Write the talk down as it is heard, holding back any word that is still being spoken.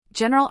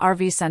General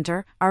RV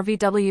Center,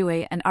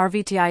 RVWA and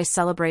RVTI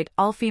celebrate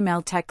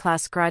all-female tech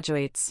class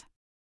graduates.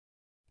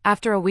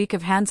 After a week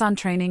of hands-on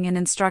training and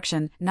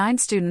instruction, 9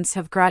 students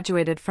have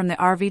graduated from the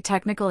RV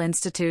Technical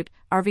Institute,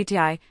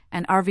 RVTI,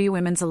 and RV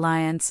Women's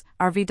Alliance,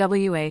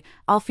 RVWA,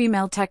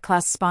 all-female tech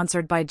class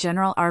sponsored by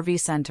General RV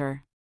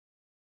Center.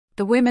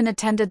 The women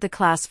attended the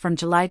class from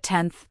July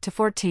 10th to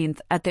 14th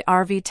at the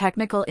RV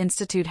Technical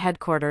Institute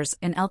headquarters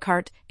in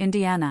Elkhart,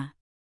 Indiana.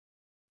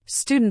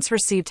 Students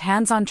received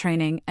hands-on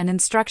training and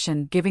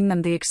instruction, giving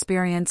them the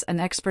experience and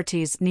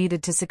expertise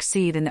needed to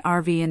succeed in the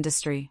RV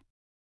industry.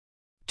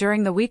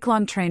 During the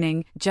week-long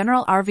training,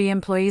 General RV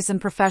employees and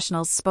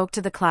professionals spoke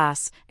to the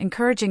class,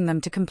 encouraging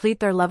them to complete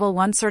their Level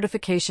 1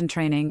 certification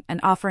training and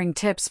offering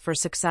tips for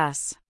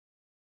success.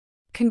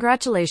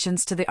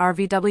 Congratulations to the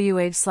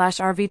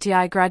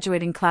RVWA/RVTI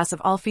graduating class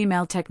of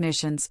all-female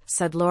technicians,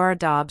 said Laura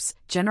Dobbs,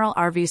 General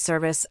RV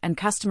Service and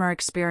Customer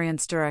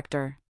Experience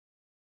Director.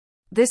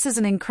 This is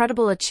an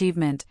incredible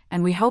achievement,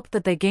 and we hope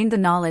that they gain the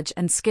knowledge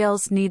and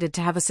skills needed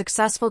to have a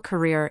successful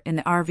career in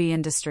the RV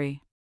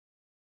industry.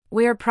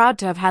 We are proud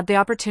to have had the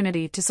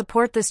opportunity to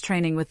support this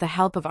training with the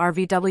help of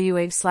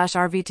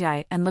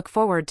RVWA/RVTI and look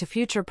forward to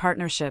future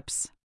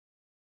partnerships.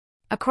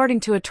 According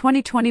to a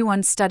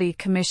 2021 study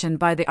commissioned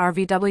by the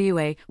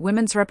RVWA,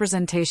 women's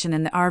representation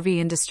in the RV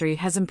industry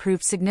has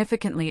improved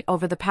significantly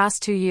over the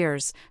past 2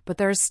 years, but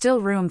there is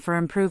still room for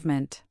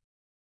improvement.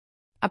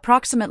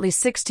 Approximately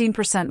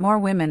 16% more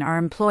women are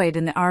employed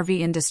in the RV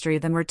industry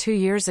than were 2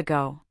 years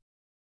ago.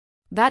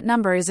 That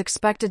number is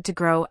expected to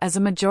grow as a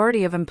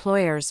majority of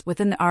employers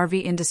within the RV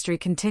industry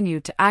continue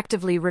to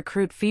actively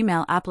recruit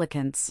female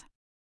applicants.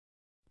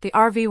 The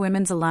RV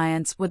Women's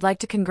Alliance would like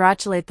to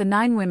congratulate the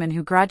 9 women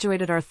who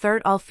graduated our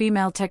third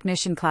all-female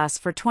technician class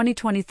for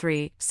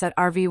 2023, said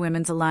RV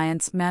Women's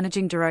Alliance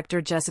Managing Director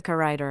Jessica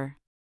Ryder.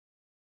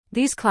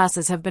 These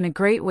classes have been a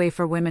great way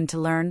for women to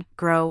learn,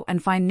 grow,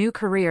 and find new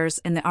careers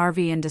in the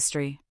RV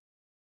industry.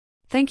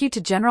 Thank you to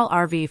General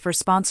RV for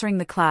sponsoring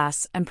the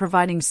class and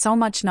providing so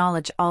much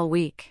knowledge all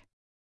week.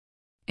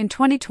 In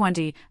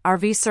 2020,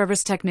 RV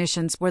service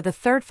technicians were the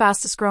third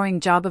fastest-growing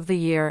job of the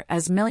year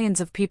as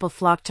millions of people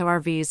flocked to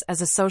RVs as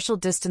a social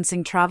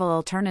distancing travel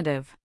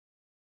alternative.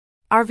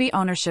 RV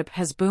ownership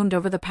has boomed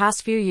over the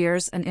past few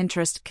years and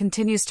interest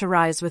continues to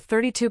rise, with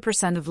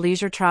 32% of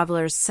leisure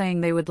travelers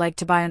saying they would like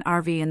to buy an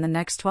RV in the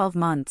next 12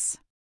 months.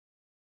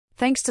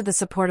 Thanks to the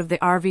support of the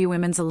RV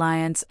Women's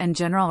Alliance and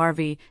General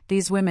RV,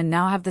 these women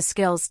now have the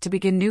skills to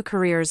begin new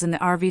careers in the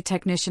RV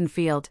technician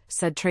field,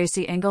 said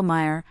Tracy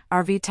Engelmeyer,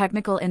 RV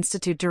Technical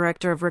Institute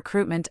Director of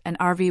Recruitment and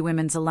RV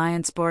Women's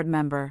Alliance board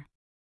member.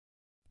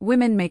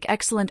 Women make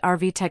excellent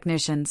RV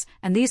technicians,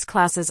 and these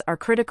classes are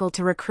critical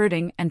to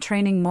recruiting and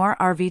training more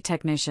RV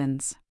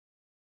technicians.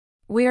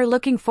 We are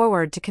looking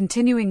forward to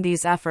continuing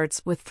these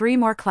efforts with 3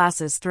 more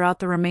classes throughout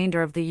the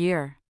remainder of the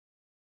year.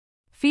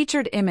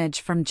 Featured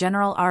image from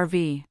General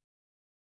RV.